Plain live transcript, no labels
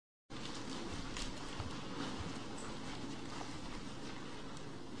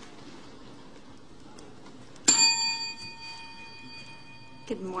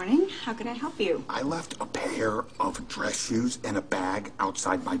Good morning. How can I help you? I left a pair of dress shoes in a bag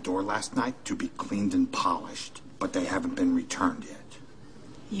outside my door last night to be cleaned and polished, but they haven't been returned yet.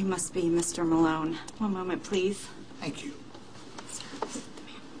 You must be Mr. Malone. One moment, please. Thank you.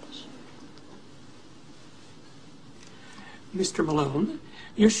 Mr. Malone,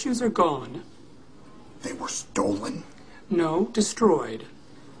 your shoes are gone. They were stolen? No, destroyed.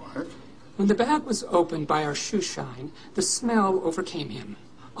 What? When the bag was opened by our shoe shine, the smell overcame him.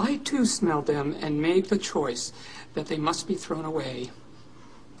 I too smelled them and made the choice that they must be thrown away.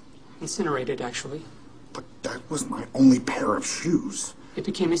 Incinerated, actually. But that was my only pair of shoes. It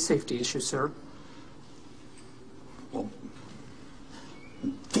became a safety issue, sir. Well,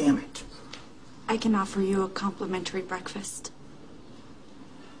 damn it. I can offer you a complimentary breakfast.